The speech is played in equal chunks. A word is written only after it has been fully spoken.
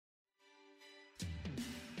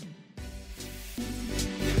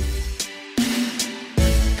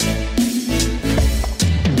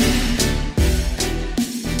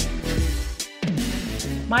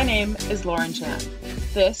My name is Lauren Chan.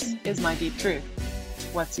 This is My Deep Truth.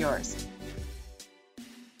 What's yours?